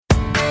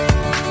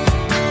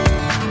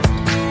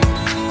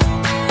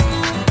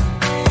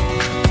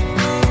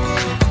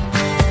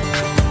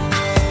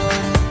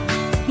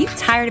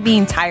tired of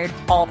being tired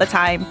all the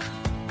time?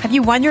 Have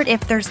you wondered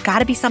if there's got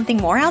to be something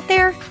more out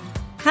there?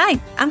 Hi,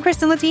 I'm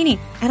Kristen Latini,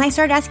 and I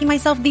started asking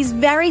myself these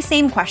very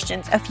same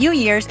questions a few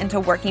years into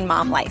working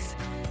mom life.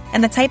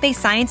 And the type A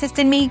scientist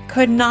in me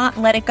could not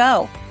let it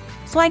go.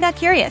 So I got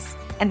curious,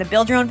 and the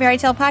Build Your Own Fairy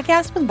Tale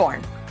podcast was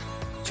born.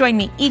 Join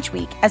me each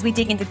week as we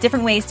dig into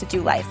different ways to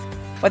do life,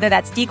 whether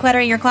that's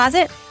decluttering your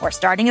closet or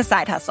starting a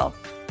side hustle.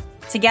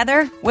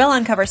 Together, we'll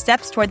uncover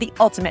steps toward the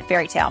ultimate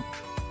fairy tale.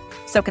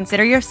 So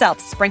consider yourself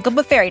sprinkled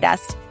with fairy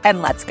dust,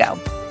 and let's go.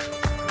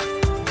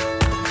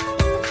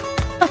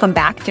 Welcome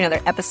back to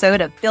another episode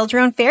of Build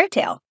Your Own Fairy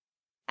Tale.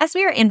 As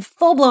we are in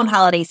full-blown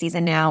holiday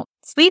season now,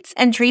 sweets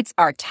and treats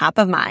are top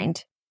of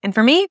mind. And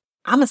for me,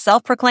 I'm a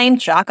self-proclaimed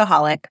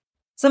chocoholic.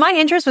 So my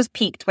interest was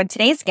piqued when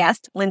today's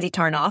guest, Lindsay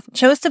Tarnoff,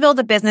 chose to build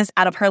a business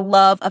out of her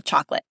love of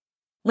chocolate.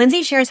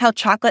 Lindsay shares how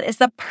chocolate is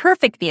the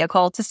perfect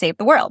vehicle to save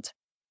the world.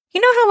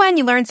 You know how when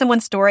you learn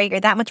someone's story, you're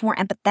that much more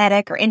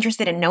empathetic or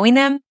interested in knowing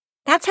them?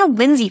 That's how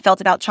Lindsay felt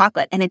about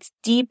chocolate and its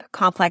deep,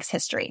 complex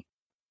history.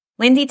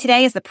 Lindsay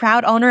today is the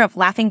proud owner of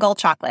Laughing Gull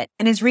Chocolate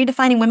and is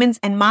redefining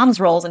women's and moms'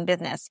 roles in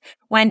business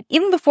when,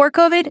 even before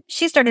COVID,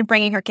 she started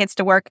bringing her kids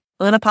to work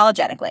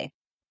unapologetically.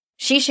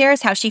 She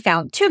shares how she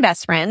found two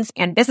best friends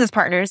and business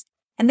partners,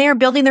 and they are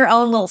building their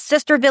own little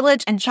sister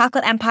village and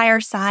chocolate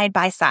empire side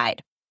by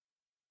side.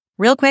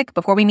 Real quick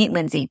before we meet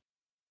Lindsay,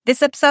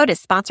 this episode is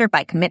sponsored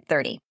by Commit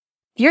 30.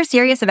 If you're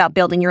serious about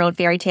building your own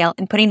fairy tale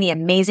and putting the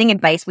amazing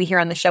advice we hear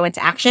on the show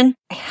into action,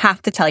 I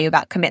have to tell you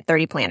about Commit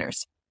 30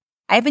 planners.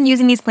 I've been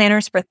using these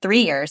planners for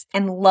 3 years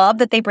and love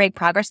that they break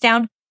progress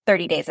down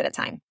 30 days at a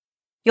time.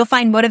 You'll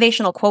find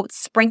motivational quotes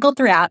sprinkled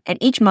throughout, and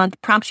each month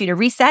prompts you to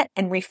reset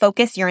and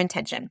refocus your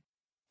intention.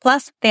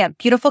 Plus, they have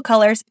beautiful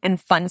colors and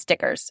fun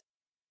stickers.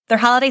 Their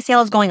holiday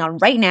sale is going on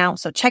right now,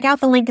 so check out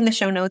the link in the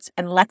show notes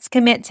and let's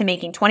commit to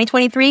making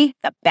 2023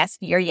 the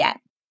best year yet.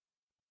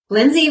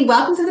 Lindsay,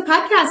 welcome to the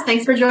podcast.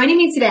 Thanks for joining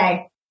me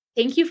today.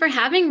 Thank you for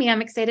having me.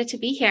 I'm excited to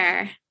be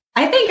here.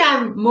 I think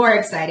I'm more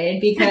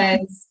excited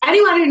because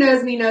anyone who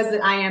knows me knows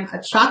that I am a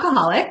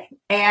chocoholic,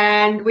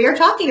 and we are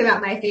talking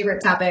about my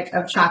favorite topic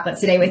of chocolate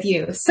today with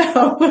you.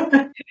 So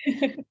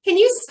can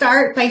you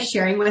start by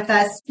sharing with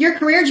us your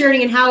career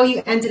journey and how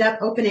you ended up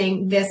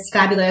opening this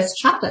fabulous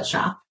chocolate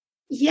shop?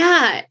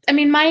 Yeah. I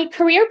mean, my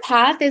career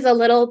path is a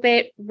little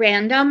bit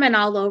random and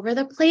all over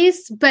the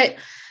place, but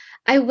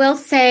I will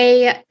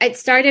say it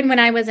started when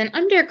I was an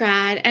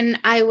undergrad and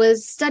I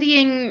was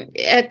studying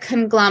a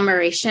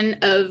conglomeration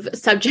of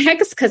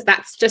subjects because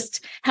that's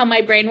just how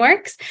my brain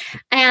works.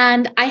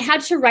 And I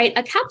had to write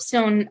a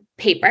capstone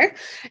paper.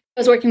 I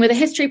was working with a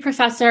history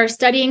professor,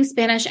 studying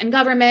Spanish and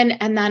government,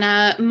 and then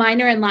a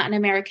minor in Latin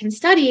American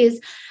studies.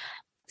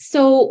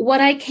 So what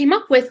I came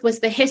up with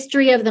was the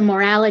history of the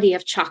morality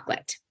of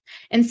chocolate.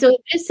 And so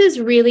this is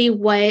really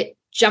what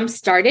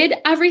jump-started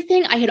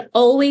everything. I had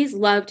always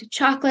loved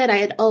chocolate. I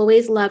had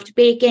always loved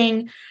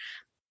baking,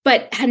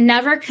 but had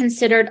never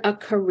considered a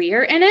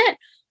career in it.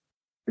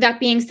 That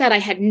being said, I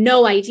had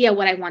no idea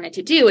what I wanted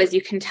to do, as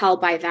you can tell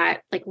by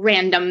that like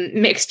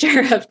random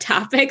mixture of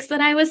topics that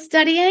I was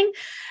studying.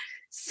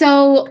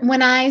 So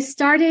when I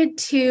started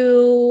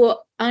to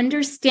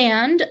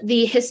understand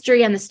the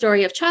history and the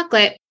story of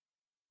chocolate,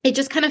 it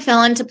just kind of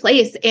fell into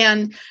place.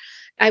 And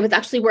I was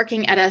actually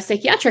working at a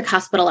psychiatric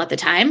hospital at the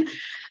time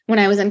when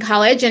I was in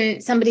college,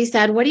 and somebody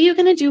said, "What are you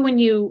going to do when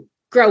you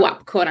grow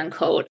up, quote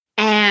unquote,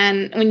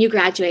 and when you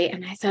graduate?"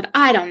 And I said,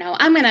 "I don't know.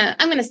 I'm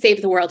going to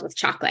save the world with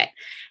chocolate."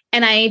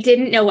 And I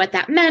didn't know what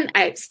that meant.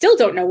 I still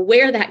don't know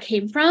where that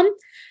came from,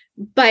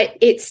 but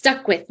it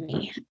stuck with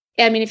me.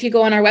 I mean, if you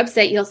go on our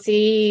website, you'll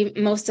see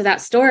most of that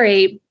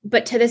story.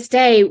 But to this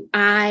day,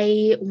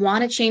 I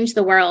want to change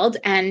the world,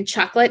 and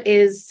chocolate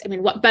is, I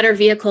mean, what better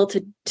vehicle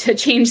to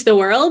change the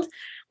world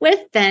with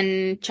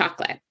than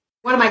chocolate?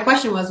 One of my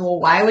questions was, well,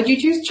 why would you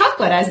choose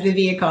chocolate as the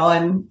vehicle?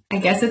 And I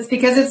guess it's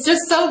because it's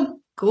just so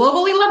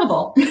globally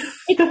lovable.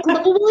 It's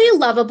globally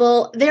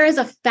lovable. There is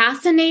a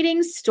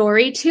fascinating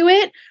story to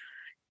it.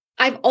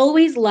 I've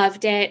always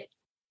loved it.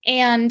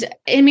 And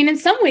I mean, in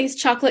some ways,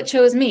 chocolate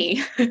chose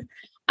me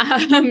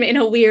in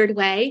a weird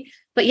way.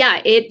 But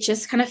yeah, it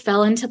just kind of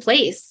fell into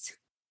place.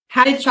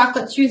 How did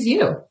chocolate choose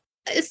you?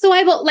 So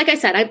like I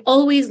said, I've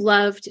always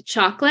loved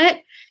chocolate.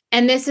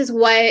 And this is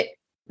what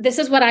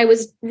I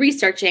was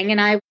researching.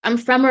 And I'm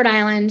from Rhode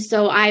Island,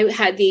 so I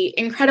had the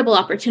incredible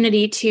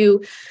opportunity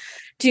to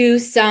do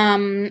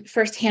some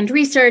firsthand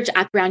research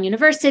at Brown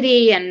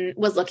University and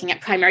was looking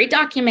at primary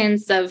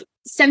documents of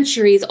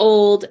centuries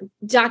old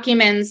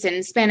documents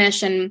in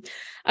Spanish and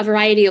a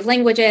variety of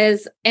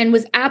languages, and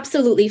was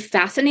absolutely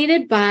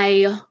fascinated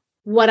by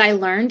what I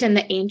learned in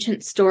the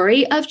ancient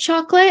story of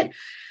chocolate.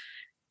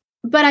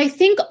 But I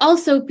think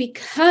also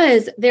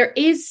because there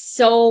is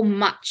so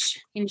much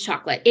in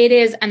chocolate, it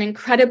is an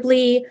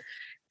incredibly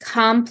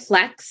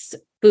complex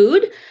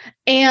food.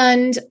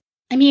 And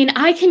I mean,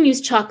 I can use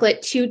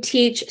chocolate to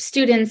teach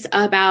students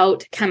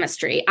about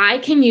chemistry. I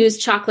can use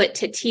chocolate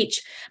to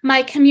teach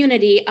my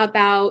community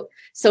about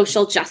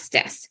social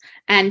justice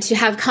and to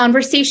have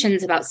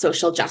conversations about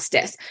social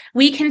justice.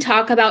 We can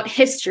talk about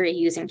history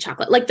using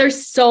chocolate. Like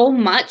there's so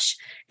much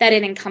that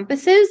it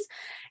encompasses.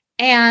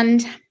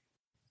 And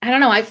I don't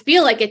know, I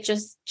feel like it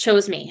just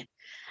chose me.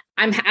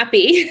 I'm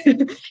happy.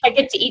 I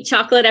get to eat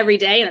chocolate every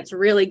day and it's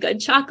really good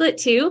chocolate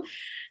too,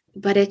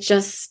 but it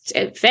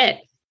fit.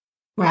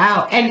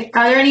 Wow. And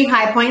are there any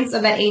high points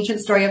of that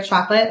ancient story of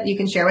chocolate you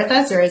can share with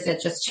us, or is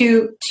it just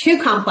too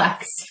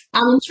complex?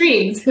 I'm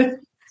intrigued.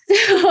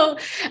 So,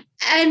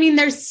 I mean,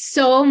 there's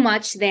so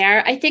much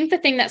there. I think the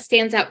thing that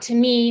stands out to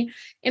me,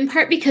 in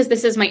part because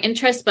this is my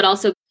interest, but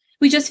also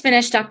we just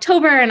finished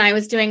October and I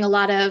was doing a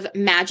lot of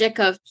magic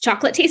of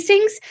chocolate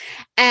tastings.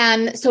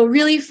 And so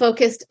really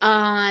focused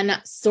on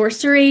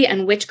sorcery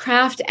and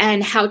witchcraft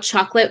and how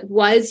chocolate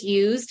was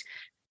used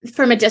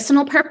for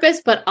medicinal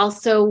purpose, but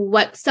also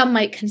what some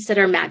might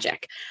consider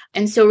magic.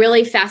 And so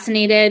really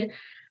fascinated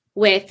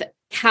with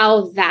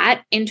how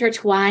that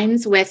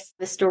intertwines with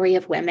the story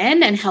of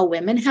women and how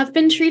women have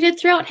been treated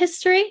throughout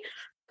history.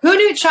 Who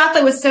knew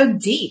chocolate was so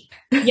deep?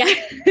 Yeah.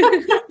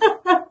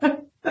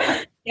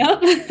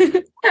 Yep.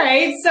 All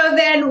right. So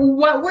then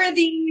what were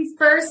the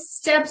first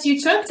steps you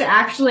took to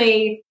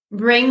actually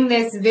bring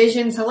this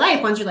vision to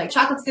life? Once you're like,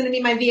 chocolate's going to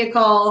be my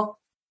vehicle.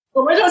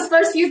 What were those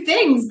first few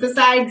things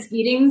besides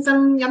eating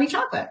some yummy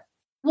chocolate?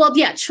 Well,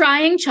 yeah,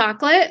 trying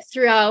chocolate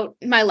throughout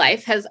my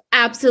life has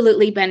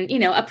absolutely been,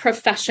 a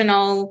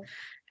professional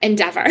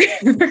endeavor.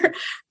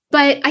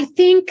 But I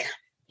think,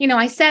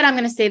 I said I'm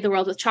going to save the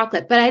world with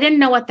chocolate, but I didn't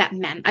know what that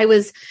meant. I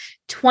was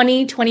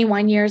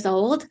 21 years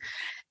old,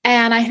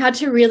 and I had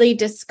to really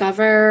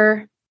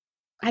discover,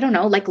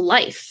 like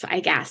life, I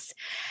guess.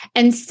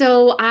 And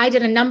so I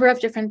did a number of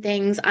different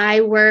things.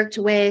 I worked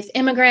with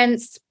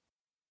immigrants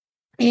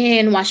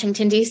in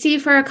Washington, D.C.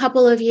 for a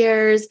couple of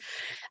years.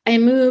 I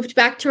moved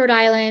back to Rhode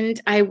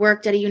Island. I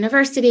worked at a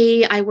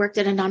university. I worked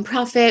at a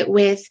nonprofit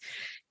with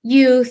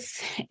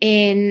youth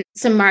in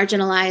some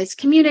marginalized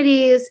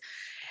communities.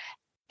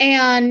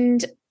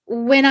 And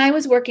when I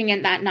was working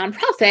in that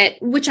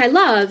nonprofit, which I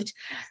loved,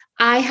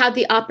 I had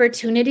the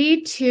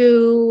opportunity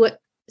to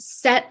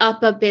set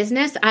up a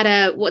business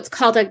at what's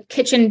called a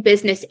kitchen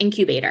business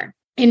incubator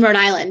in Rhode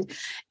Island.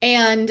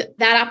 And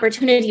that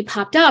opportunity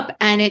popped up,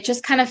 and it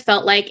just kind of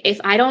felt like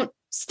if I don't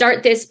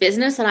start this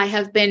business that I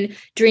have been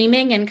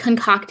dreaming and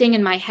concocting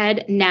in my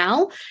head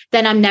now,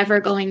 then I'm never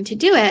going to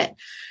do it.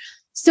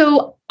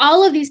 So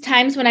all of these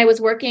times when I was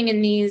working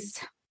in these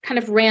kind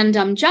of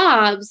random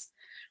jobs,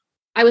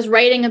 I was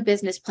writing a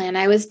business plan.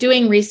 I was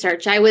doing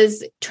research. I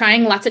was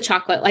trying lots of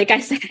chocolate, like I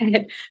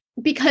said,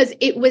 because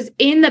it was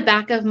in the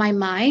back of my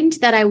mind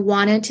that I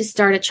wanted to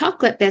start a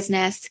chocolate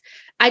business.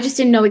 I just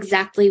didn't know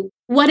exactly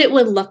what it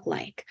would look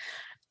like.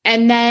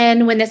 And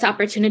then when this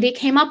opportunity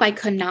came up, I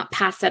could not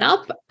pass it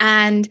up.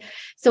 And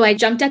so I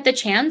jumped at the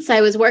chance. I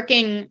was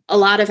working a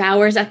lot of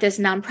hours at this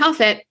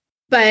nonprofit,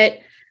 but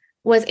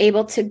was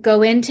able to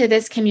go into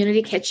this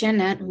community kitchen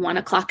at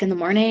 1:00 in the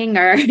morning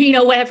or,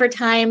 whatever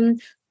time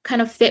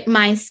kind of fit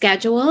my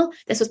schedule.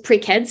 This was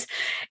pre-kids.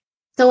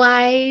 So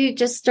I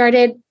just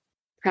started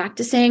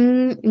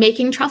practicing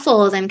making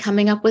truffles and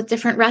coming up with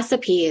different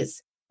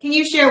recipes. Can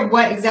you share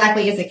what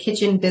exactly is a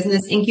kitchen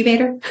business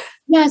incubator?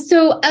 Yeah,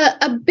 so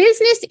a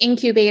business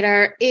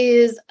incubator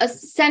is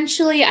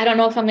essentially, I don't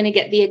know if I'm going to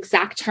get the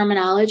exact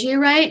terminology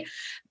right,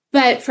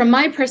 but from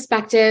my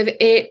perspective,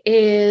 it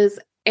is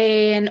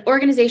an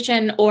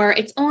organization or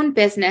its own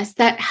business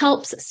that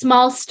helps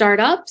small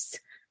startups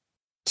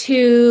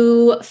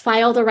to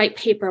file the right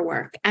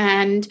paperwork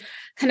and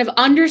kind of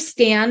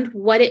understand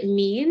what it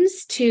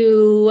means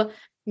to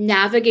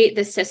navigate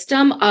the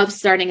system of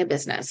starting a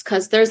business,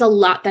 because there's a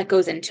lot that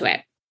goes into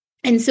it.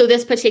 And so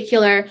this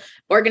particular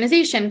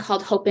organization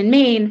called Hope in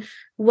Maine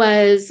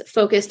was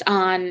focused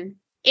on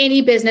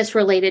any business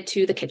related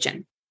to the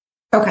kitchen.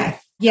 Okay.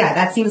 Yeah,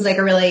 that seems like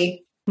a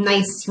really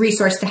nice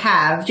resource to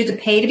have. Do you have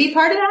to pay to be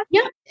part of that?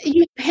 Yeah,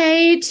 you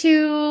pay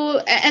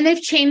to, and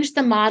they've changed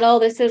the model.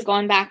 This has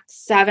gone back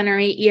 7 or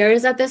 8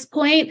 years at this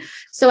point.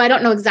 So I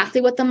don't know exactly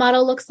what the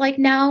model looks like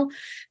now.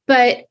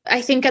 But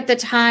I think at the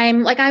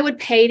time, like I would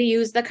pay to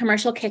use the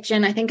commercial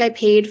kitchen. I think I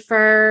paid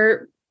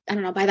for,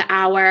 by the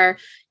hour.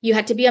 You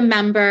had to be a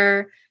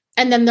member.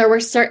 And then there were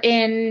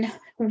certain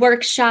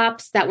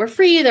workshops that were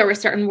free. There were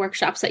certain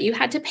workshops that you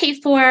had to pay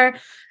for.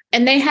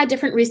 And they had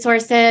different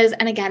resources.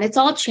 And again, it's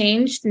all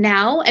changed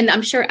now. And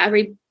I'm sure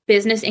every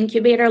business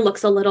incubator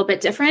looks a little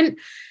bit different.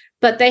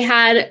 But they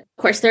had, of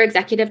course, their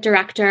executive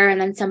director, and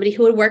then somebody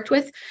who had worked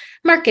with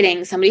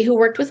marketing, somebody who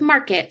worked with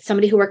market,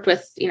 somebody who worked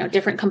with,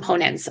 different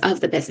components of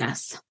the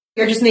business.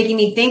 You're just making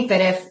me think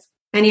that if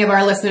any of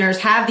our listeners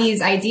have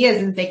these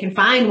ideas and if they can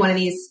find one of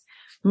these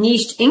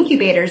niched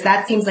incubators,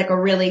 that seems like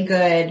a really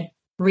good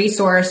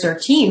resource or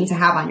team to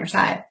have on your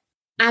side.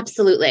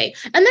 Absolutely.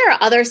 And there are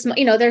other,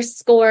 there's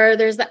SCORE,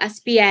 there's the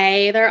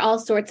SBA, there are all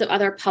sorts of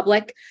other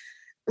public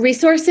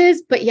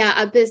resources. But yeah,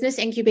 a business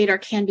incubator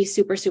can be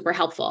super, super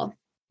helpful.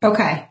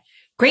 Okay,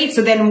 great.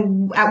 So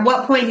then at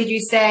what point did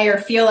you say or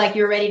feel like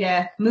you're ready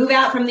to move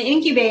out from the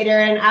incubator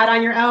and out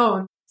on your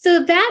own?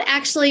 So that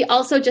actually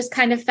also just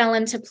kind of fell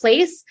into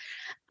place.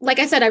 Like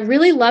I said, I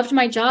really loved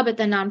my job at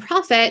the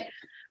nonprofit,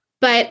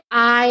 but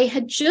I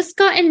had just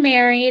gotten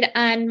married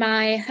and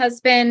my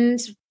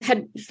husband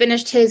had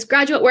finished his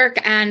graduate work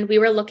and we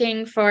were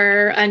looking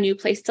for a new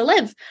place to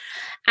live.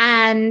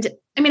 And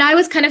I mean, I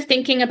was kind of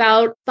thinking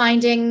about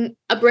finding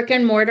a brick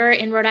and mortar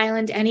in Rhode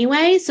Island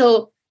anyway.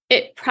 So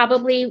it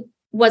probably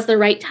was the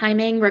right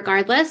timing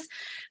regardless.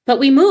 But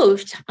we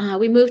moved.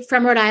 We moved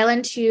from Rhode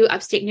Island to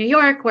upstate New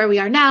York, where we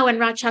are now in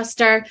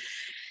Rochester,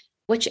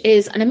 which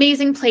is an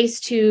amazing place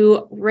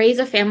to raise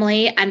a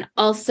family and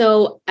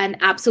also an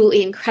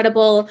absolutely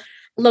incredible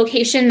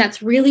location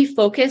that's really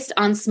focused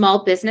on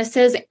small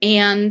businesses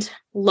and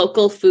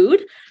local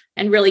food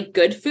and really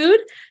good food.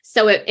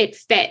 So it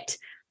fit.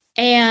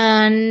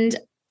 And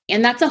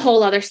that's a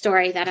whole other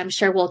story that I'm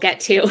sure we'll get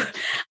to.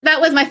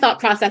 That was my thought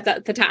process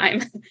at the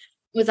time,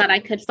 was that I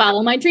could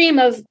follow my dream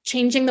of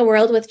changing the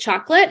world with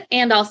chocolate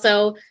and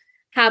also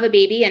have a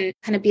baby and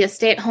kind of be a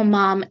stay-at-home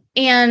mom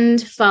and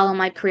follow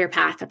my career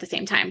path at the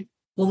same time.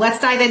 Well,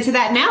 let's dive into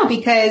that now,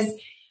 because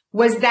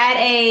was that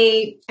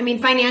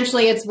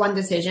financially it's one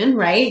decision,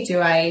 right? Do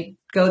I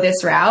go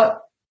this route?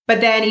 But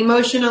then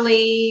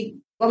emotionally,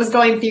 what was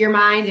going through your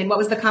mind and what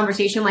was the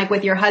conversation like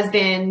with your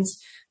husband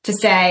to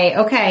say,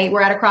 okay,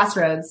 we're at a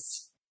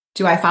crossroads.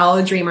 Do I follow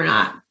the dream or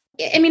not?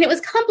 I mean, it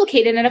was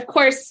complicated. And of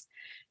course,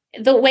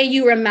 the way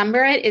you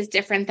remember it is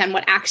different than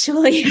what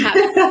actually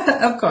happened.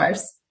 Of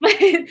course.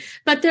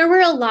 But there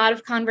were a lot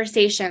of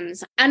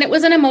conversations and it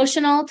was an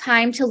emotional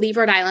time to leave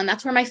Rhode Island.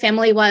 That's where my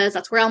family was.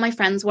 That's where all my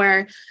friends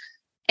were.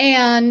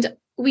 And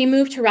we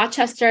moved to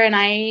Rochester and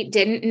I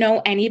didn't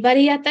know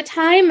anybody at the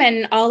time.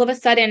 And all of a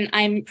sudden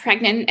I'm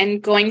pregnant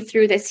and going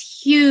through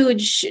this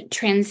huge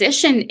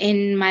transition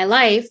in my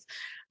life.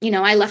 You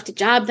know, I left a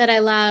job that I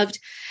loved.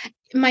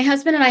 My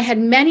husband and I had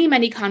many,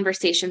 many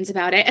conversations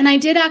about it. And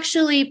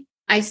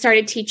I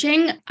started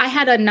teaching. I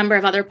had a number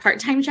of other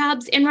part-time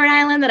jobs in Rhode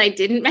Island that I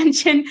didn't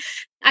mention.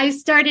 I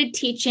started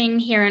teaching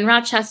here in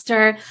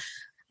Rochester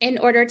in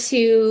order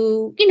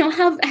to,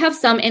 have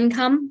some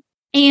income.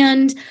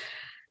 And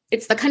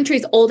it's the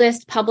country's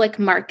oldest public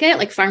market,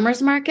 like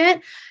farmers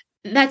market,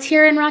 that's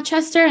here in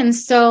Rochester. And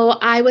so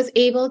I was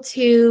able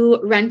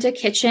to rent a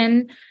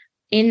kitchen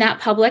in that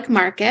public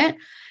market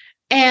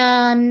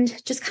and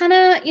just kind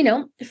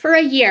of, for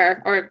a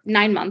year or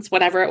 9 months,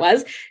 whatever it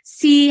was,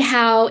 see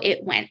how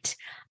it went.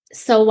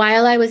 So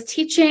while I was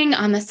teaching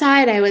on the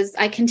side,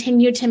 I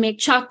continued to make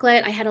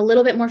chocolate. I had a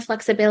little bit more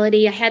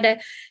flexibility. I had a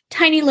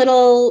tiny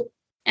little,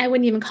 I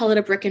wouldn't even call it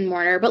a brick and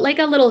mortar, but like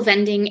a little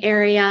vending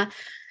area,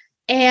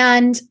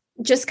 and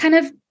just kind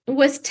of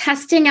was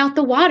testing out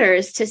the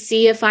waters to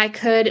see if I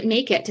could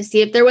make it, to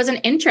see if there was an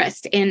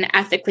interest in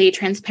ethically,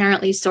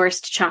 transparently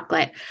sourced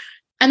chocolate.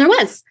 And there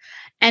was.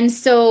 And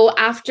so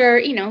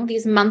after,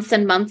 these months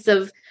and months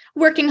of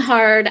working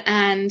hard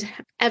and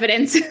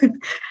evidence,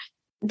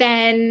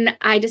 then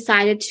I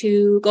decided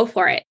to go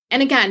for it.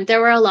 And again, there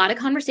were a lot of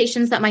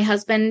conversations that my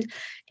husband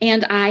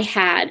and I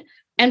had.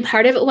 And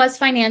part of it was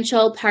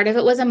financial, part of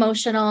it was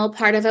emotional,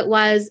 part of it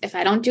was, if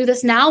I don't do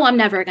this now, I'm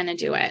never going to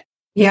do it.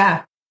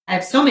 Yeah. I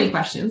have so many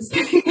questions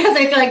because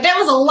I feel like that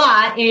was a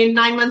lot in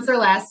 9 months or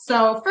less.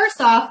 So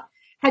first off,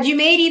 had you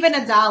made even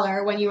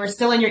 $1 when you were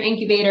still in your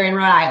incubator in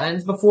Rhode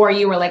Island before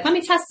you were like, let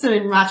me test them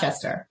in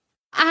Rochester?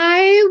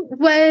 I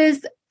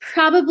was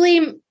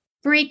probably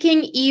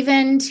breaking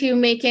even to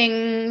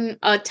making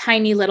a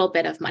tiny little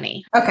bit of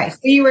money. Okay. So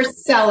you were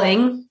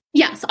selling.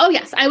 Yes. Oh,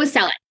 yes. I was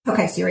selling.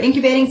 Okay. So you were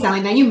incubating,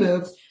 selling, then you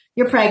moved,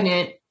 you're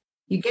pregnant,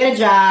 you get a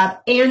job,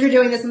 and you're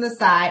doing this on the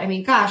side. I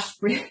mean, gosh,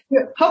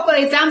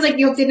 hopefully it sounds like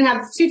you didn't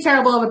have too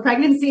terrible of a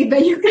pregnancy,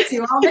 but you could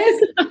do all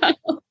this.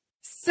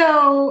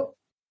 So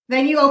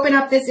then you open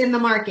up this in the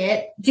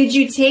market. Did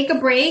you take a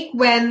break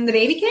when the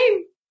baby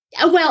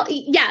came? Well,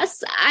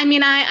 yes. I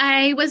mean,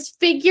 I was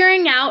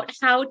figuring out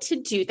how to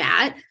do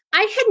that.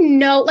 I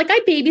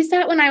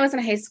babysat when I was in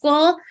high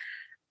school,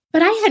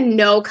 but I had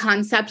no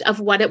concept of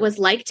what it was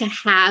like to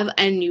have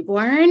a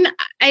newborn.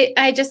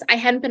 I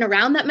hadn't been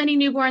around that many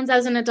newborns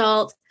as an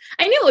adult.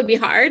 I knew it would be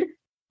hard,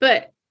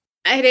 but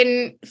I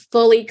didn't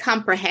fully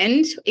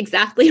comprehend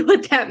exactly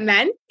what that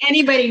meant.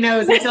 Anybody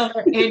knows until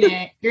they're in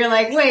it. You're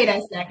like, wait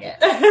a second.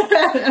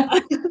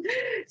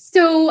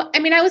 So, I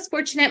mean, I was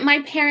fortunate.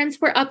 My parents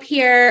were up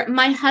here.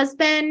 My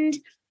husband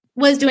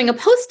was doing a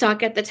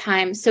postdoc at the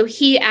time. So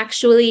he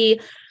actually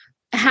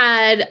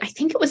had, I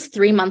think it was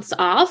 3 months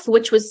off,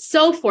 which was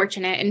so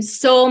fortunate in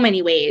so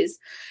many ways.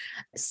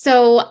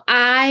 So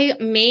I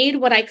made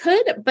what I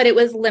could, but it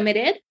was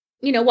limited,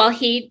 while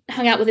he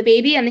hung out with the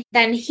baby. And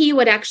then he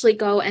would actually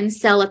go and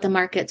sell at the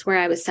markets where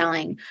I was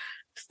selling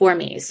for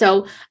me.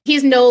 So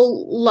he's no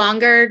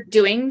longer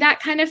doing that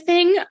kind of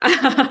thing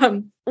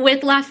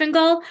with Laughing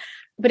Gull,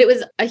 but it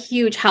was a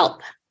huge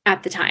help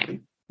at the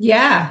time.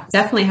 Yeah,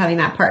 definitely having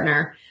that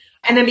partner.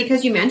 And then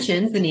because you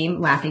mentioned the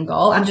name Laughing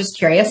Gull, I'm just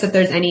curious if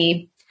there's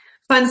any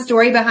fun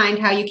story behind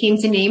how you came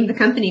to name the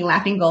company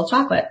Laughing Gull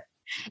Chocolate.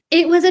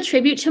 It was a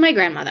tribute to my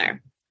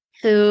grandmother,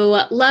 who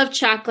loved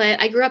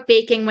chocolate. I grew up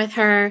baking with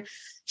her.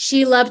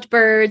 she loved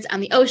birds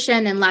and the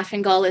ocean, and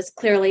Laughing Gull is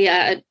clearly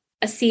a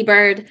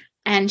seabird.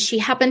 And she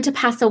happened to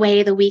pass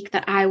away the week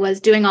that I was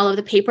doing all of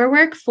the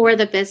paperwork for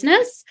the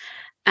business.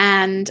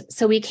 And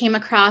so we came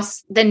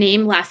across the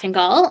name Laughing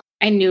Gull.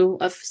 I knew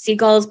of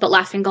seagulls, but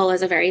Laughing Gull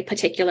is a very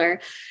particular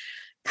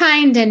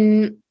kind,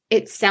 and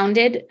it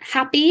sounded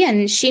happy,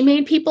 and she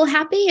made people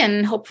happy,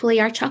 and hopefully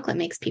our chocolate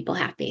makes people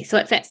happy. So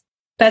it fits.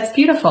 That's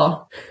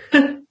beautiful.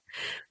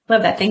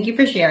 Love that. Thank you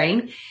for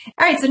sharing.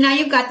 All right. So now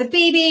you've got the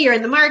baby, you're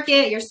in the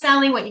market, you're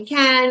selling what you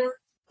can.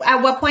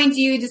 At what point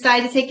do you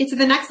decide to take it to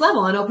the next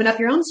level and open up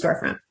your own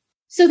storefront?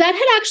 So that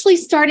had actually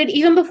started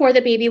even before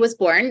the baby was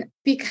born,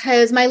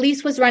 because my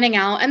lease was running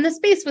out and the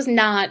space was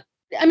not,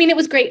 I mean, it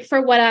was great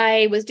for what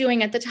I was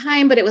doing at the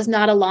time, but it was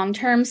not a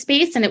long-term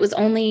space and it was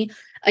only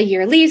a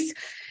year lease.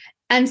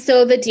 And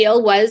so the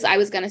deal was I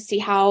was going to see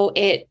how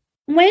it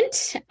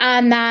went.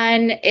 And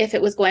then if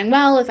it was going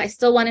well, if I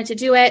still wanted to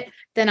do it,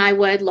 then I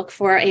would look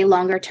for a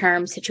longer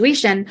term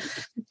situation.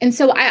 And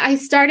so I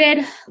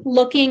started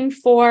looking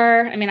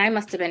for, I mean, I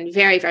must have been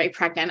very, very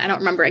pregnant. I don't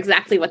remember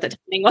exactly what the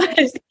timing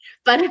was,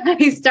 but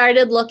I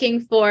started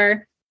looking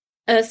for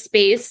a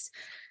space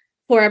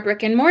for a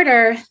brick and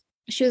mortar.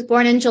 She was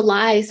born in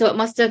July, so it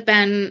must have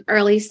been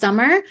early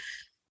summer,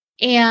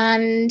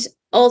 and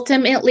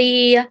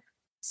ultimately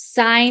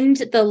signed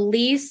the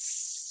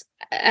lease,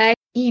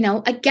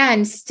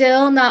 again,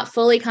 still not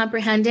fully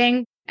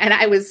comprehending. And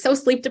I was so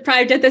sleep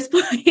deprived at this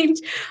point,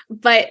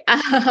 but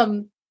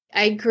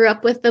I grew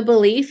up with the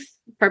belief,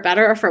 for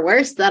better or for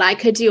worse, that I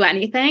could do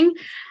anything.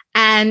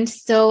 And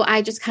so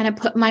I just kind of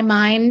put my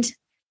mind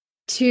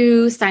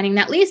to signing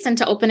that lease and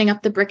to opening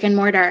up the brick and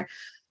mortar,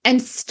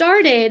 and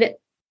started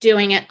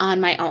doing it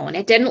on my own.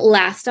 It didn't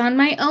last on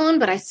my own,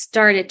 but I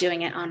started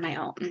doing it on my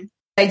own.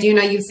 I do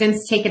know you've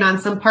since taken on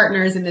some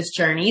partners in this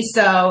journey.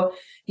 So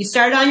you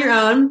started on your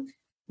own.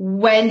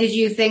 When did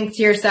you think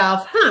to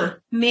yourself,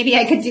 maybe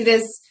I could do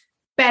this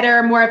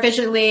better, more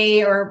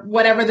efficiently, or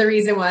whatever the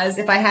reason was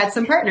if I had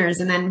some partners?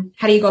 And then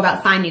how do you go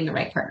about finding the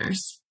right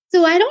partners?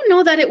 So I don't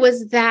know that it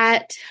was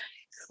that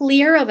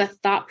clear of a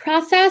thought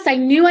process. I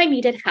knew I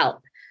needed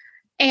help.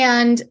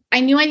 And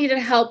I knew I needed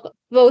help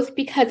both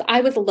because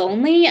I was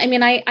lonely. I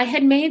mean, I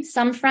had made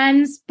some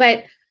friends,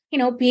 but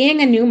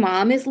being a new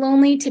mom is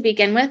lonely to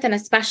begin with, and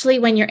especially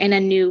when you're in a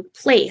new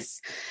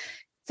place.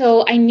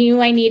 So I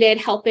knew I needed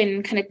help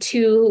in kind of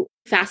two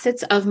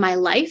facets of my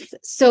life.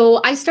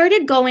 So I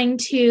started going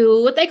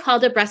to what they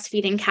called a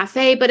breastfeeding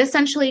cafe, but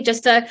essentially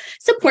just a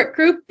support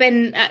group,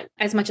 and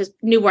as much as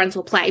newborns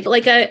will play, but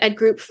like a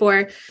group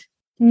for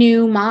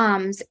new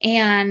moms.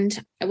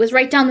 And it was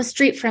right down the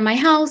street from my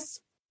house.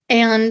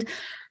 And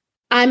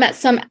I met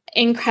some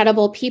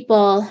incredible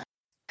people.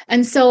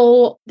 And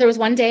so there was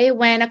one day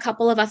when a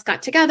couple of us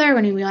got together,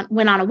 when we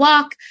went on a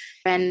walk,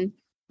 and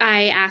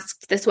I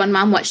asked this one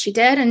mom what she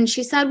did. And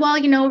she said, well,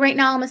 right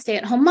now I'm a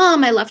stay-at-home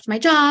mom. I left my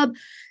job,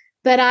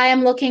 but I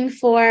am looking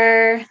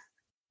for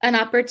an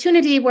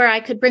opportunity where I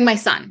could bring my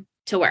son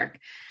to work.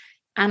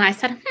 And I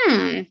said,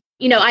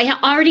 I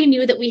already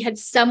knew that we had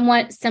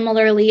somewhat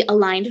similarly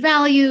aligned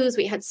values.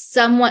 We had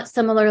somewhat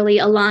similarly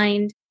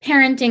aligned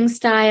parenting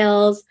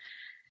styles.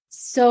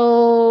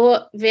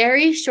 So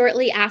very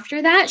shortly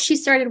after that, she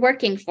started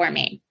working for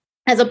me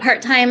as a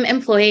part-time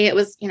employee. It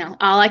was,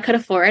 all I could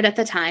afford at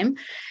the time.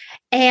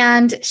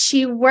 And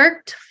she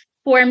worked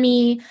for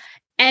me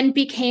and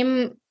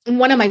became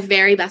one of my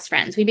very best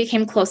friends. We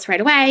became close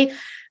right away.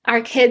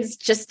 Our kids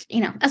just,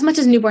 as much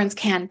as newborns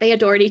can, they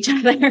adored each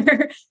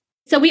other.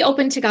 So we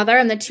opened together,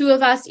 and the two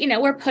of us,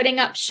 we're putting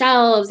up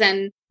shelves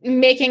and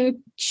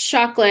making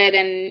chocolate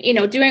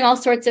and, doing all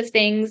sorts of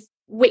things,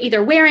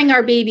 either wearing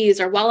our babies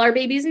or while our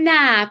babies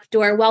napped,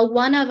 or while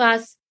one of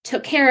us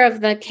took care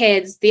of the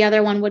kids, the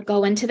other one would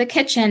go into the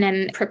kitchen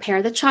and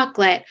prepare the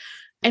chocolate,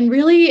 and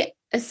really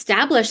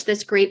establish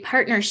this great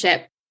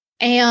partnership.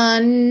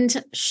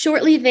 And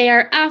shortly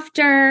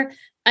thereafter,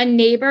 a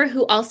neighbor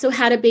who also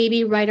had a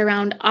baby right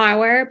around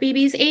our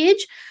baby's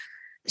age,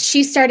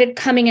 she started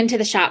coming into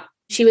the shop.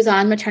 She was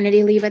on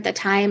maternity leave at the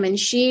time, and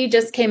she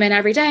just came in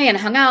every day and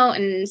hung out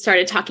and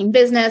started talking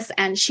business,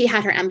 and she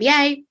had her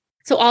MBA.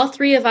 So all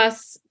three of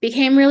us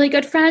became really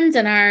good friends,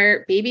 and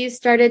our babies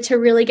started to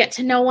really get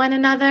to know one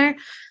another.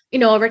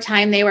 Over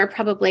time, they were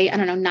probably,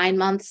 9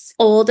 months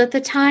old at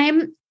the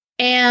time.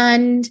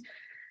 And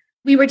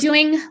we were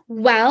doing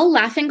well.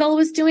 Laughing Gull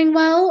was doing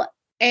well,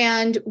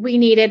 and we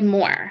needed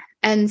more.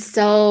 And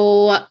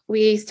so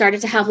we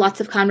started to have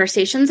lots of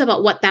conversations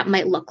about what that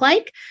might look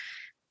like.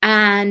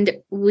 And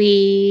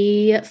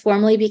we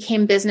formally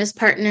became business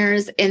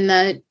partners in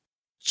the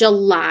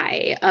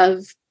July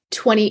of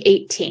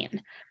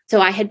 2018. So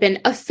I had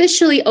been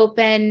officially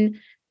open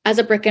as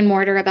a brick and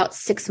mortar about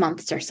 6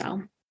 months or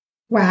so.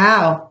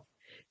 Wow.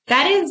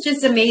 That is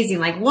just amazing.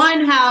 Like,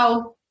 one,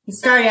 how you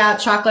started out,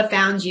 chocolate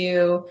found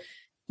you.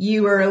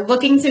 You were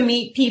looking to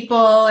meet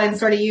people and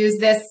sort of use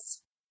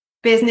this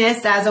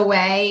business as a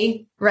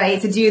way,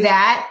 right, to do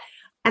that.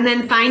 And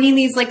then finding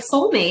these like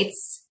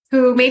soulmates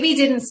who maybe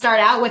didn't start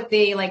out with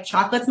the like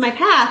chocolate's my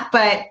path,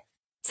 but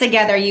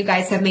together, you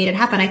guys have made it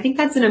happen. I think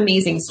that's an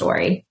amazing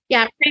story.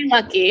 Yeah, I'm pretty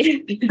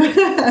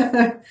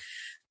lucky.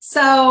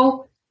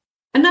 So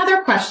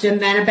another question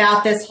then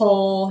about this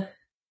whole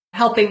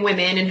helping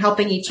women and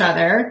helping each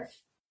other.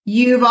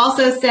 You've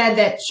also said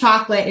that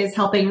chocolate is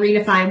helping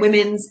redefine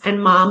women's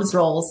and moms'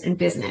 roles in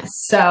business.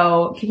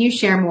 So can you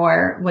share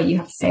more what you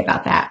have to say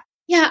about that?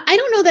 Yeah, I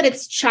don't know that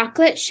it's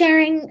chocolate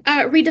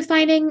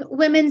redefining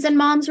women's and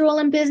moms' role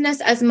in business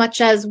as much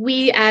as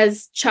we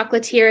as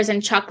chocolatiers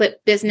and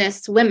chocolate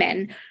business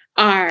women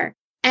are.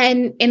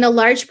 And in a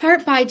large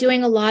part by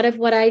doing a lot of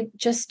what I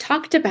just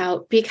talked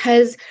about,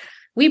 because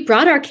we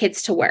brought our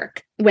kids to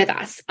work with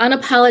us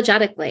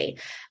unapologetically.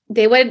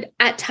 They would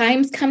at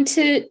times come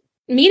to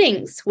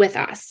meetings with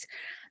us.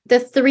 The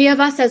three of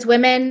us as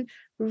women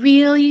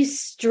really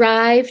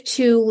strive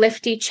to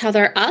lift each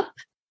other up.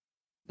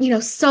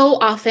 So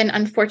often,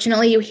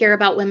 unfortunately, you hear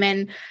about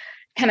women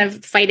kind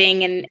of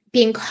fighting and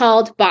being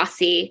called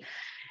bossy.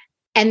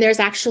 And there's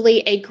actually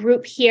a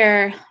group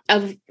here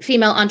of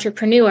female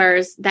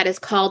entrepreneurs that is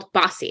called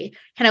Bossy,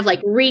 kind of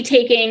like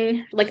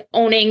retaking, like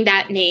owning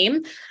that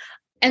name.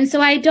 And so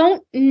I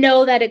don't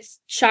know that it's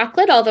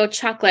chocolate, although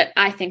chocolate,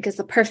 I think, is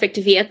the perfect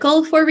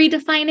vehicle for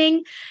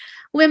redefining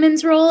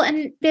women's role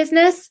in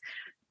business.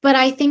 But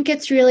I think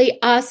it's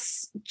really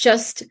us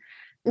just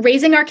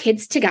raising our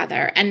kids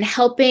together and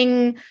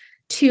helping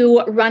to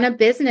run a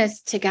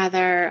business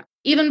together.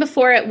 Even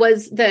before it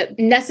was the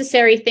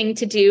necessary thing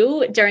to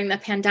do during the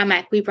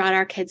pandemic, we brought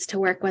our kids to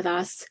work with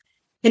us.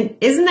 And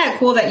isn't that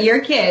cool that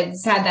your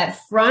kids had that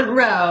front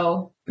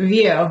row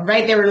view,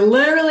 right? They were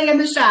literally in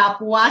the shop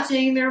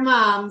watching their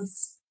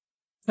moms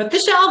put the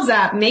shelves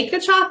up, make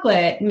the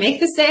chocolate, make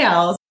the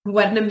sales.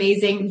 What an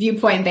amazing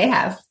viewpoint they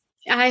have.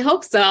 I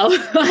hope so.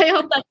 I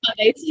hope that's how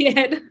they see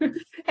it.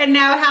 And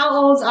now, how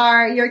old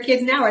are your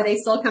kids now? Are they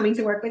still coming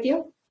to work with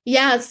you?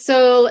 Yeah,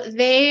 so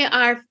they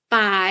are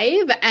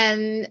 5,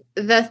 and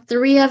the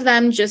 3 of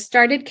them just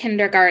started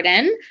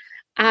kindergarten.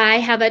 I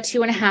have a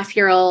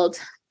 2.5-year-old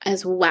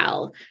as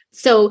well.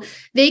 So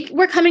they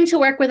were coming to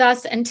work with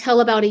us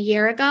until about a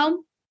year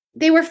ago.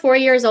 They were 4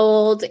 years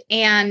old,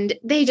 and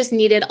they just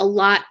needed a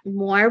lot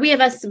more. We have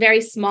a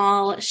very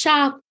small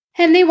shop.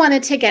 And they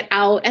wanted to get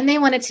out and they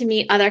wanted to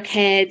meet other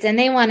kids and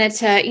they wanted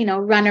to,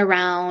 run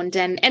around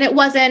and it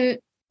wasn't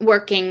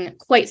working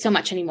quite so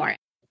much anymore.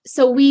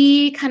 So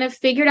we kind of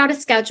figured out a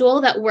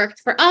schedule that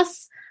worked for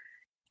us.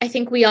 I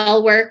think we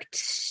all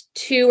worked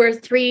 2 or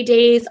 3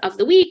 days of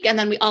the week and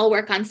then we all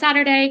work on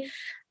Saturday.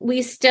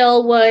 We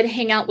still would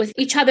hang out with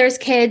each other's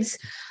kids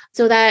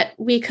so that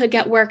we could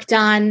get work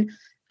done.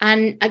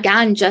 And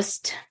again,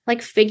 just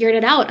like figured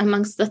it out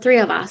amongst the 3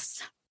 of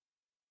us.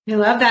 I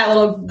love that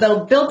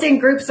little built-in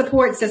group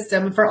support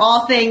system for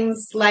all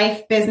things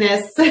life,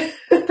 business.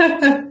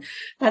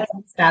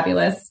 That's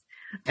fabulous.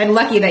 And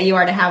lucky that you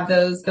are to have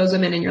those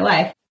women in your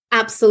life.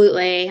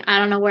 Absolutely. I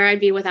don't know where I'd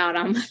be without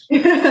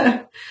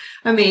them.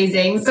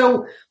 Amazing.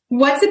 So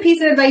what's a piece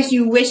of advice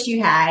you wish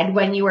you had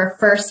when you were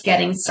first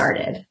getting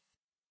started?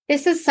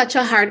 This is such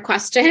a hard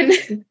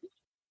question.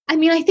 I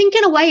mean, I think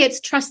in a way it's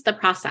trust the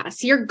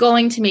process. You're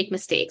going to make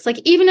mistakes. Like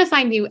even if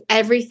I knew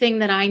everything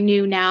that I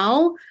knew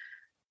now,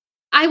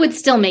 I would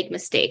still make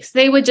mistakes.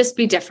 They would just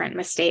be different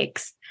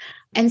mistakes.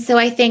 And so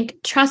I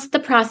think trust the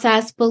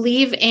process,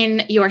 believe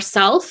in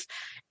yourself.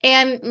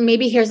 And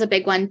maybe here's a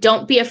big one.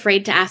 Don't be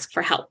afraid to ask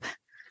for help,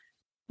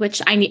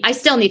 which I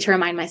still need to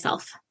remind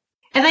myself.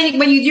 And then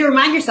when you do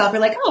remind yourself, you're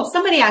like, oh, if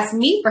somebody asked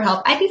me for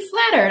help, I'd be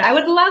flattered. I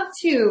would love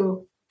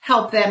to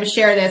help them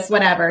share this,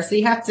 whatever. So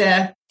you have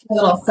to do a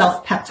little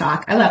self-pep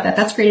talk. I love that.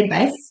 That's great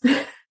advice.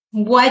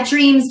 What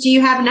dreams do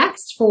you have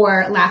next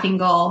for Laughing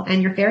Gull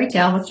and your fairy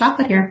tale with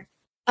chocolate here?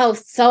 Oh,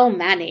 so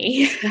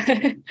many.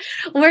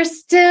 We're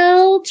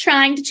still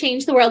trying to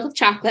change the world with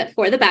chocolate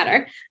for the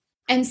better.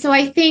 And so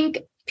I think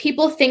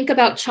people think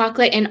about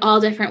chocolate in all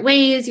different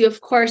ways. You,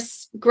 of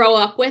course, grow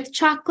up with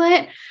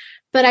chocolate.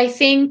 But I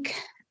think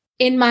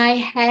in my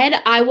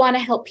head, I want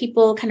to help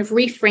people kind of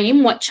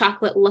reframe what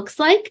chocolate looks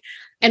like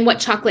and what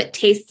chocolate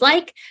tastes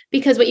like.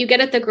 Because what you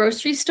get at the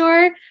grocery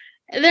store,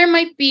 there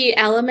might be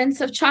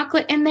elements of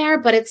chocolate in there,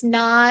 but it's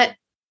not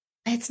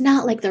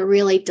like the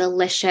really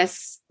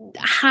delicious,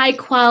 high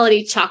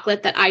quality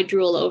chocolate that I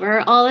drool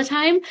over all the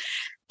time.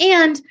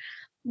 And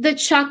the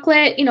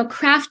chocolate,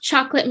 craft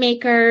chocolate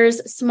makers,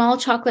 small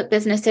chocolate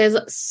businesses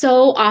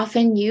so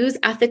often use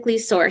ethically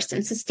sourced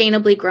and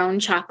sustainably grown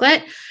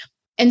chocolate.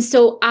 And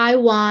so I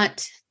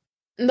want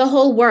the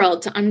whole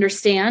world to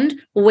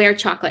understand where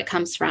chocolate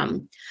comes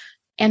from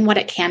and what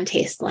it can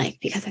taste like,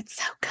 because it's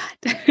so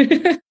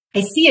good.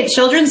 I see a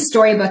children's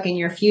storybook in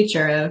your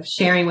future of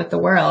sharing with the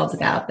world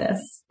about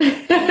this.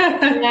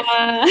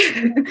 Yeah.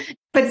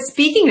 But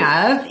speaking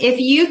of, if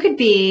you could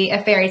be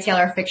a fairy tale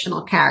or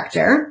fictional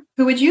character,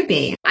 who would you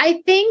be?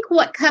 I think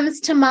what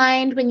comes to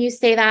mind when you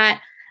say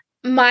that,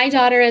 my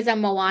daughter is a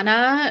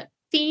Moana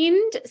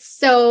themed.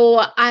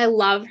 So I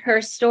love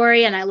her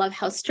story and I love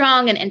how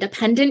strong and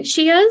independent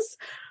she is.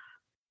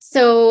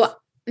 So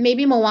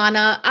maybe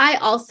Moana. I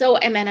also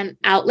am in an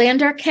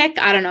Outlander kick.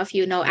 I don't know if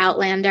you know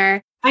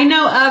Outlander. I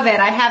know of it.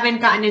 I haven't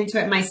gotten into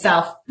it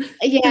myself.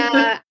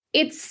 Yeah.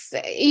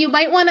 You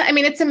might want to, I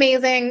mean, it's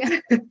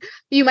amazing.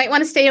 You might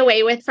want to stay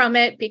away from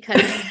it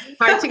because it's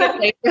hard to get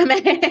away from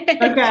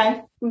it.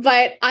 Okay.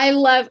 But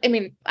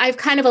I've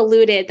kind of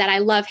alluded that I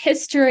love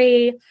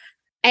history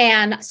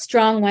and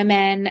strong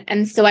women.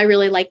 And so I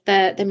really like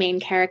the main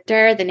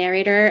character, the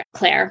narrator,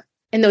 Claire,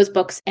 in those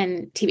books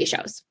and TV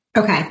shows.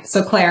 Okay.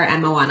 So Claire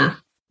and Moana.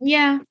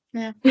 Yeah.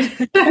 All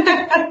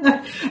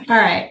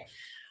right.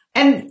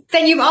 And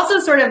then you've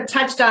also sort of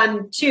touched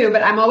on too,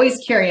 but I'm always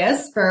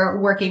curious for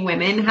working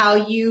women, how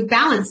you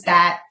balance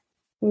that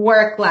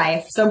work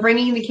life. So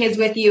bringing the kids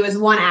with you is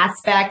one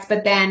aspect,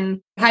 but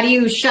then how do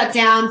you shut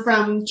down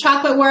from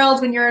chocolate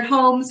world when you're at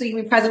home so you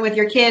can be present with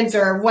your kids?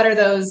 Or what are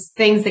those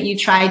things that you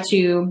try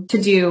to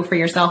do for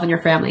yourself and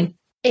your family?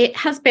 It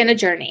has been a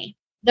journey.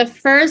 The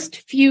first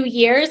few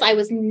years, I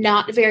was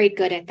not very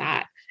good at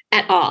that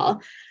at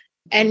all,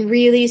 and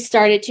really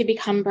started to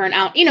become burnt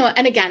out.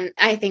 And again,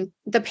 I think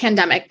the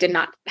pandemic did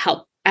not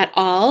help at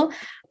all,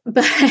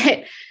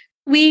 but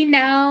we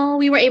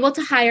were able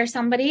to hire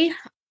somebody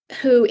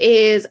who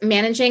is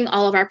managing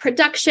all of our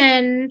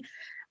production,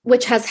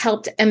 which has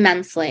helped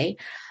immensely.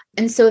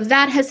 And so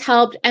that has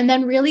helped. And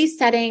then really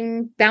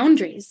setting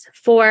boundaries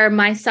for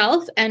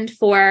myself and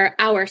for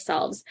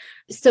ourselves.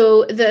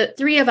 So the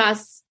three of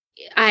us,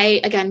 I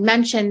again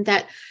mentioned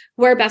that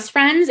we're best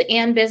friends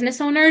and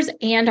business owners,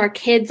 and our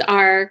kids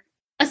are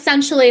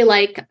essentially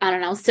like, I don't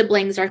know,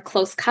 siblings or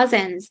close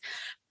cousins.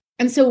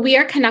 And so we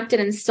are connected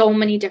in so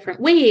many different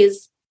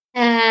ways.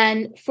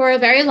 And for a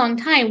very long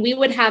time, we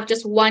would have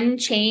just one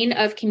chain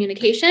of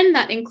communication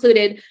that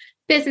included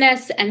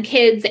business and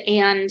kids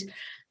and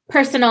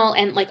personal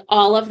and like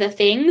all of the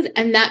things.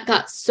 And that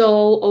got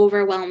so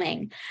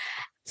overwhelming.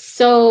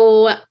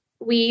 So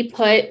we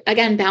put,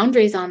 again,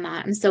 boundaries on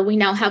that. And so we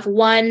now have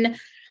one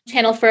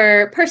channel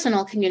for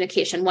personal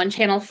communication, one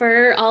channel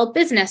for all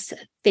business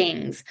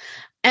things.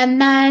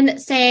 And then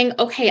saying,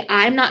 okay,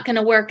 I'm not going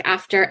to work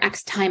after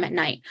X time at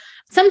night.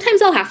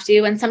 Sometimes I'll have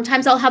to, and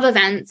sometimes I'll have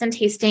events and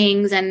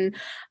tastings and,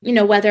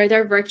 whether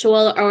they're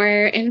virtual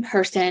or in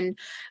person,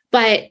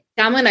 but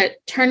I'm going to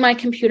turn my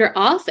computer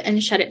off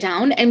and shut it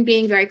down, and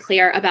being very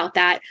clear about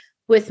that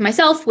with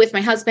myself, with my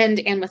husband,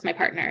 and with my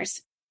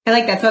partners. I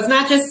like that. So it's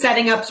not just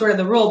setting up sort of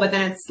the rule, but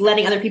then it's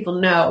letting other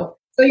people know.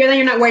 So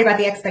you're not worried about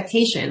the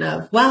expectation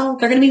of, well,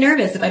 they're going to be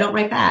nervous if I don't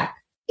write back.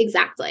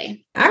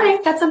 Exactly. All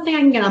right. That's something I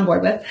can get on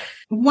board with.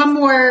 One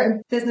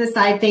more business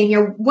side thing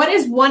here. What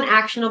is one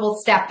actionable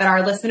step that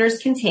our listeners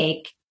can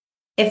take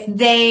if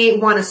they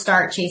want to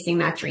start chasing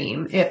that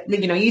dream? If,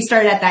 you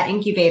started at that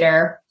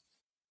incubator,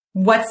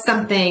 what's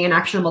an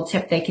actionable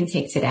tip they can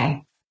take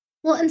today?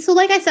 Well, and so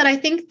like I said, I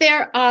think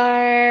there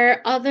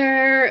are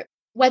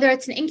whether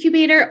it's an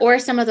incubator or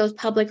some of those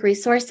public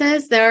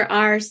resources, there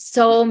are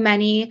so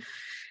many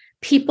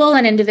people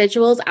and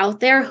individuals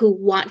out there who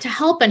want to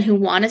help and who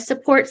want to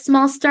support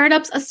small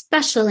startups,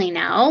 especially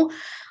now.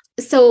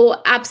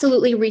 So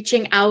absolutely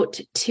reaching out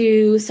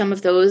to some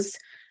of those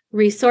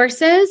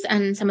resources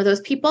and some of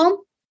those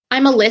people.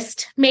 I'm a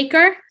list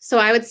maker. So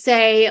I would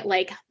say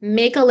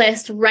make a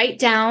list, write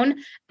down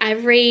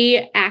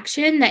every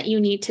action that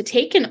you need to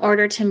take in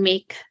order to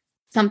make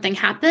something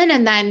happen,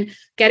 and then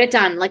get it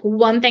done,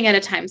 one thing at a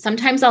time.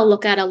 Sometimes I'll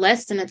look at a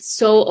list and it's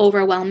so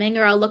overwhelming,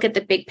 or I'll look at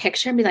the big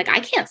picture and be like, I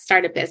can't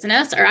start a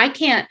business, or I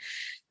can't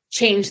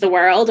change the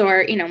world,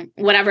 or,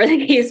 whatever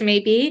the case may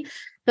be.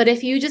 But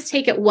if you just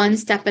take it one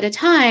step at a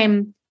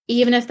time,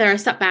 even if there are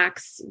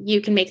setbacks, you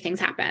can make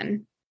things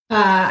happen.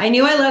 I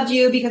knew I loved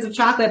you because of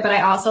chocolate, but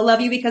I also love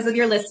you because of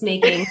your list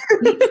making.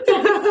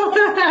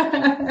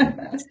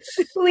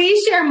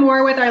 Please share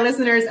more with our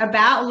listeners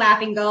about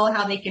Laughing Gull,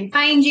 how they can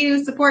find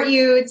you, support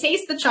you,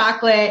 taste the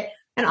chocolate.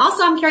 And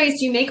also, I'm curious,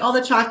 do you make all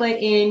the chocolate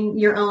in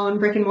your own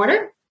brick and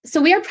mortar?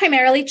 So we are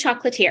primarily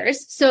chocolatiers.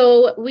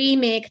 So we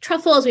make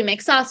truffles, we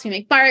make sauce, we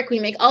make bark,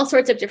 we make all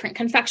sorts of different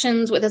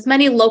confections with as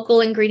many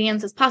local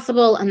ingredients as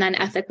possible, and then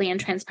ethically and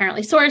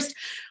transparently sourced.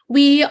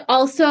 We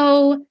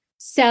also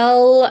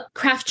sell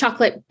craft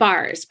chocolate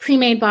bars,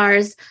 pre-made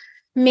bars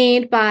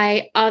made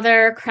by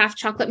other craft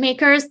chocolate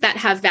makers that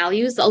have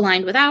values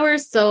aligned with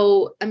ours.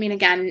 So,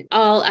 again,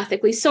 all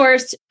ethically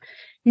sourced,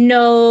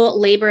 no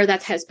labor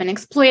that has been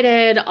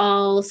exploited,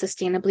 all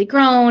sustainably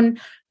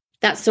grown.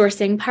 That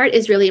sourcing part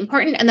is really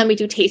important. And then we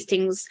do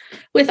tastings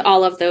with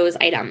all of those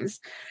items.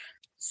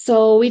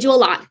 So we do a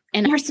lot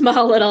in our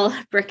small little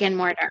brick and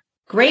mortar.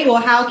 Great. Well,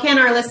 how can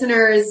our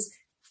listeners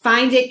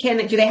find it?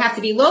 Do they have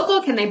to be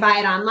local? Can they buy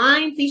it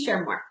online? Please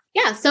share more.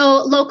 Yeah.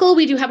 So local,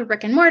 we do have a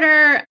brick and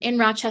mortar in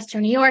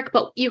Rochester, New York,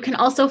 but you can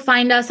also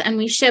find us, and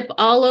we ship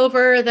all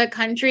over the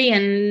country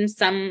and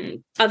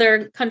some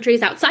other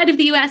countries outside of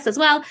the US as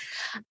well.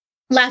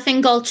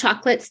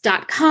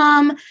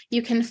 laughinggullchocolates.com.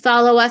 You can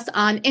follow us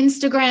on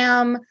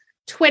Instagram,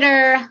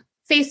 Twitter,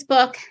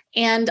 Facebook,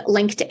 and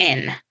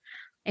LinkedIn.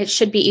 It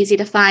should be easy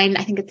to find.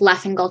 I think it's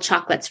Laughing Gull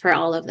Chocolates for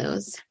all of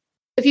those.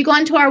 If you go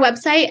onto our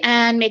website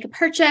and make a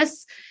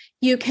purchase,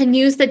 You can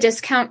use the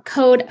discount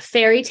code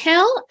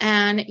FairyTale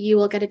and you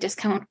will get a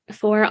discount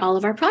for all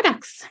of our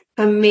products.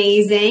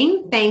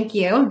 Amazing. Thank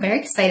you. I'm very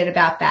excited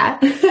about that.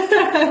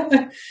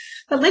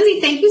 But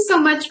Lindsay, thank you so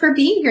much for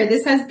being here.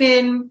 This has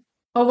been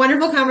a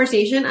wonderful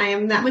conversation. I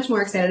am that much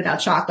more excited about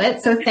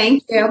chocolate. So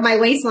thank you. My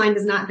waistline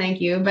does not thank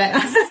you, but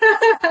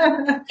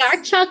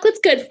dark chocolate's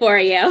good for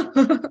you.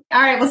 All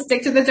right, we'll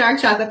stick to the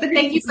dark chocolate. But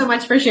thank you so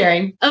much for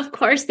sharing. Of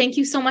course. Thank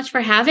you so much for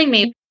having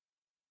me.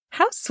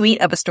 How sweet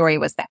of a story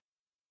was that?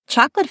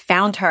 Chocolate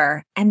found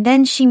her, and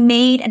then she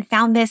made and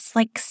found this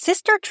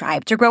sister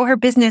tribe to grow her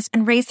business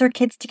and raise their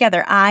kids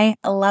together. I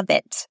love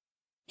it.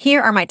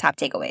 Here are my top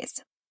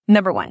takeaways.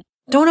 Number 1,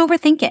 don't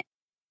overthink it.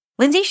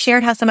 Lindsay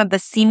shared how some of the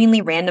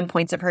seemingly random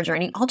points of her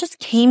journey all just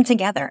came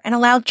together and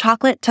allowed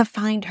chocolate to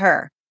find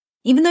her.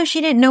 Even though she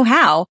didn't know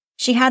how,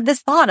 she had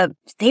this thought of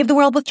save the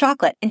world with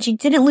chocolate, and she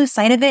didn't lose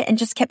sight of it and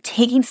just kept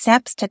taking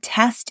steps to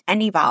test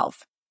and evolve.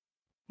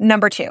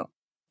 Number 2,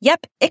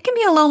 yep, it can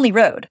be a lonely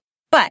road.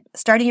 But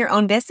starting your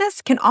own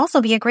business can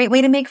also be a great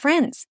way to make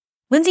friends.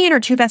 Lindsay and her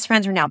 2 best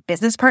friends are now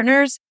business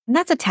partners, and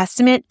that's a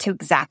testament to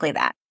exactly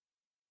that.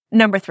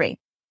 Number 3,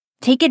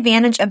 take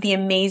advantage of the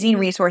amazing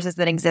resources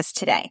that exist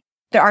today.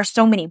 There are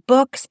so many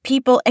books,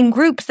 people, and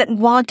groups that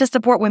want to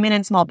support women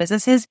in small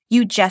businesses.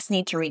 You just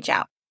need to reach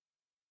out.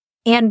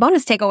 And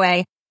bonus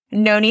takeaway,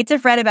 no need to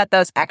fret about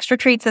those extra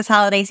treats this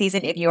holiday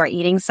season if you are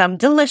eating some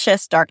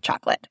delicious dark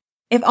chocolate.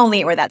 If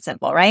only it were that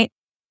simple, right?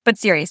 But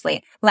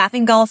seriously,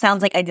 Laughing Gull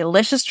sounds like a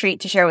delicious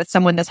treat to share with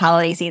someone this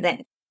holiday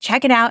season.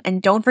 Check it out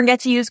and don't forget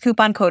to use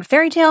coupon code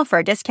FairyTale for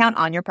a discount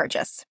on your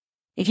purchase.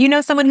 If you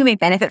know someone who may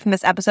benefit from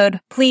this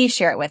episode, please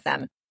share it with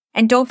them.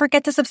 And don't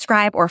forget to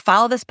subscribe or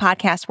follow this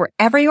podcast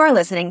wherever you are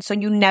listening so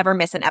you never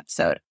miss an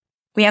episode.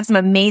 We have some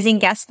amazing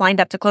guests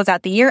lined up to close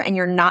out the year and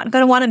you're not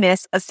going to want to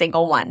miss a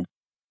single one.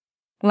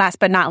 Last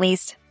but not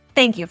least,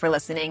 thank you for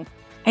listening.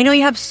 I know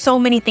you have so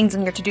many things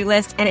on your to-do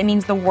list, and it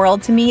means the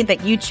world to me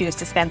that you choose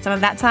to spend some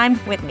of that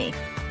time with me.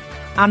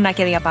 I'm not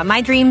giving up on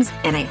my dreams,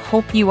 and I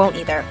hope you won't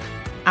either.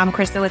 I'm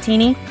Krista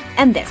Latini,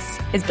 and this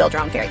is Build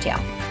Your Own Fairy Tale.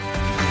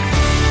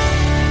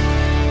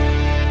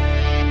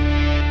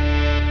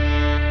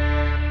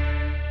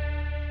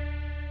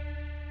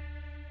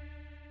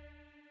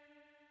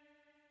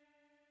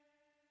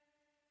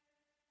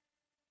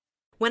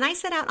 When I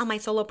set out on my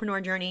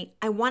solopreneur journey,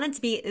 I wanted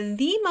to be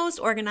the most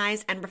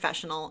organized and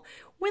professional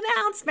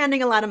without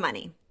spending a lot of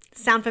money.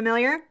 Sound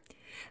familiar?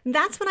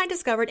 That's when I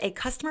discovered a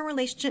customer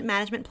relationship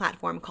management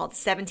platform called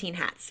 17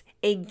 Hats,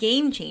 a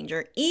game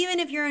changer even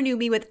if you're a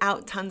newbie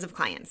without tons of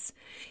clients.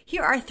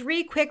 Here are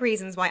 3 quick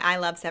reasons why I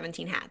love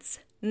 17 Hats.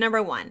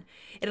 Number 1,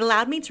 it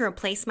allowed me to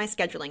replace my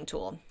scheduling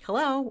tool.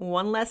 Hello,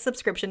 one less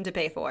subscription to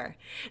pay for.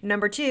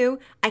 Number 2,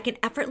 I can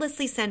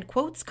effortlessly send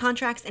quotes,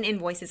 contracts, and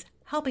invoices,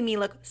 helping me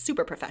look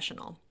super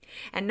professional.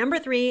 And number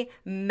 3,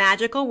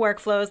 magical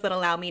workflows that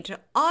allow me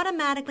to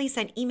automatically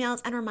send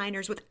emails and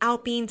reminders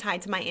without being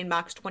tied to my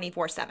inbox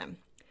 24/7.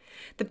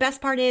 The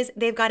best part is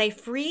they've got a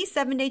free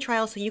 7-day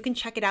trial so you can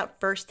check it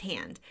out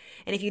firsthand.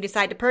 And if you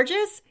decide to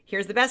purchase,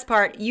 here's the best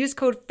part, use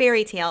code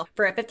FAIRYTALE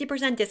for a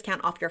 50%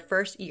 discount off your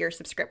first year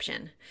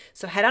subscription.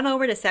 So head on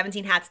over to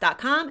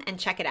 17hats.com and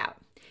check it out.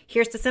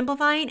 Here's to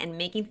simplifying and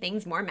making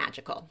things more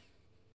magical.